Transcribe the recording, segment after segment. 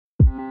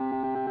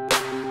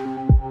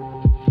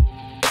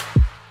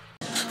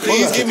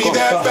Please give me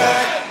that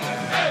back.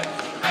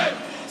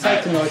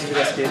 Zeig den Leuten, wie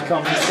das geht.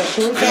 Komm, Mr.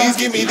 Schulter. Please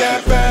give me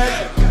that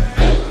back.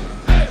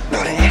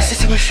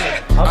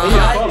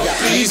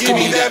 Please give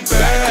me that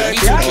back.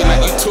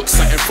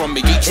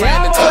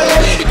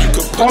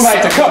 Komm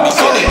weiter, komm.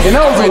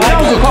 Genau so,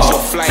 genau so,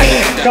 komm.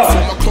 Komm.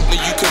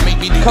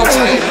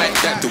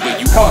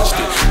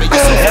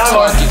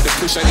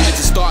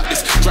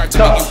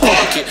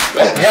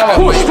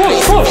 Jawohl. Push, push,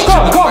 push.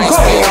 Komm, komm,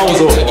 komm. Genau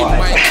so.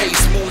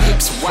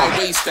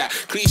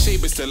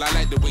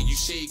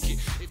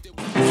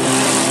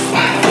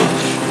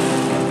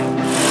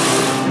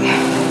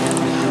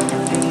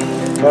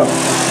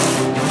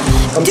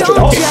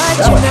 Don't judge,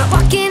 you're not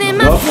walking in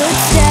my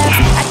footsteps.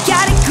 I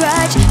got a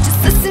grudge, just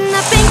listen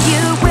up and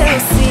you will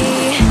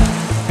see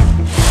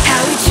how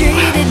he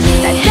treated me.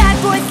 That bad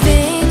boy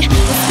thing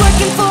was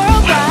working for a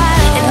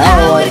while, and I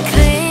would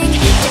cling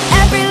to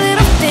every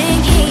little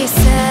thing he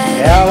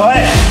said.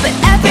 But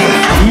every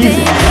little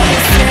thing he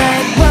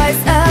said was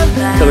a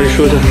lie.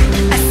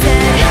 I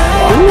said,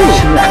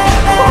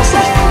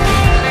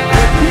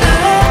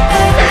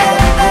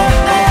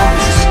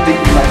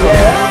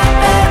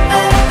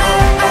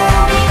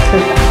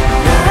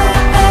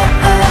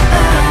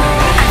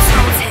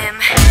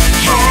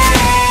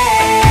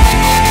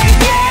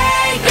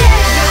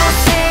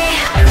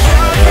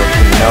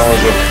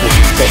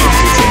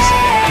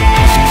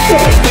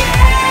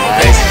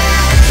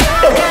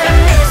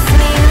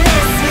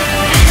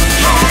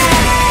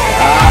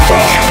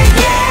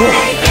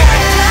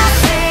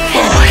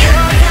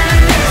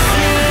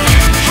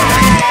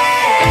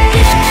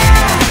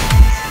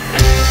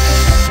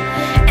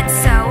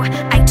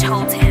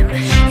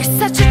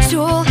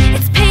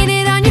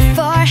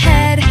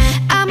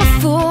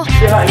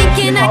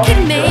 thinking I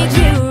could make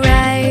you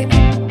right.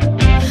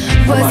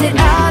 Was it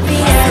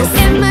obvious?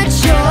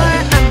 Immature,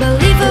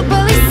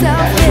 unbelievably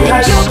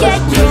selfish. You'll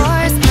get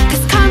yours,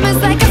 cause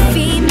karma's like a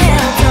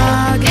female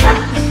dog,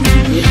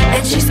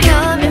 and she's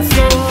coming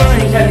for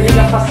you.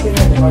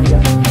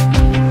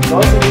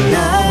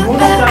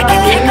 I can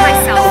kick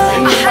myself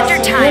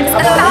 100 times,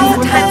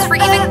 1,000 times for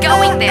even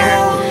going there.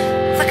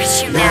 Look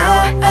at you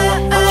now.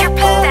 You're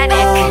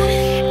pathetic.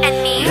 And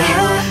me?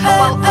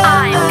 Well,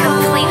 I'm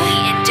completely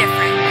indifferent.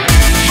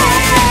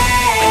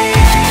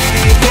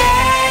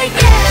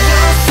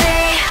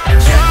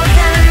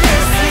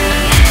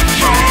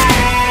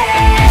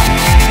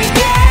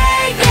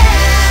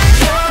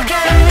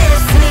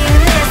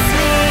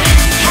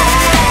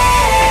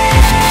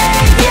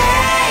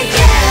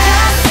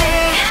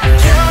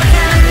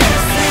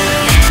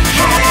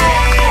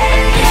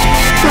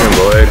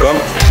 Komm.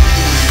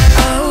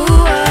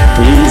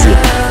 Easy.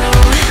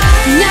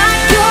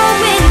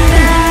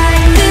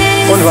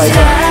 Und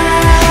weiter.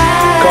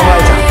 Komm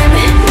weiter.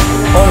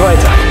 Und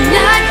weiter.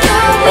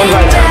 Und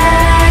weiter.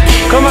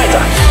 Komm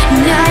weiter.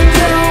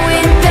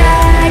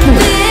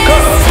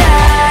 Komm.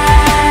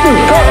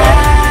 Komm.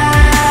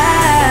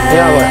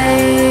 Jawohl.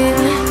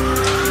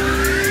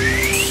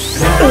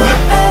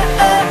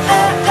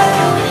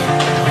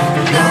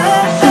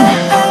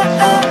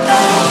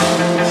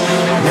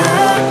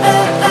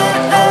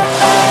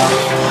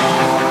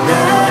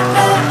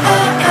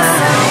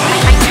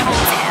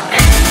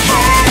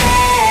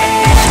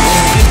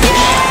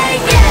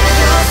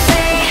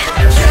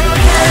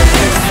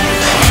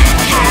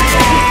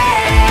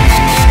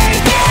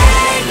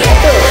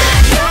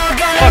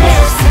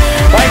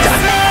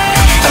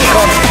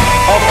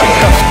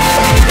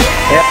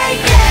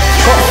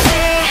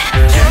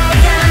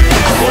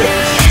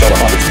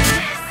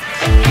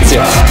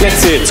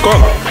 Jetzt,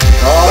 komm.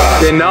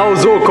 Genau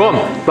so, komm.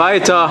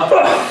 Weiter.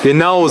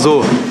 Genau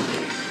so.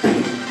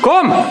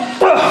 Komm.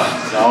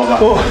 Sauber.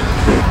 Oh.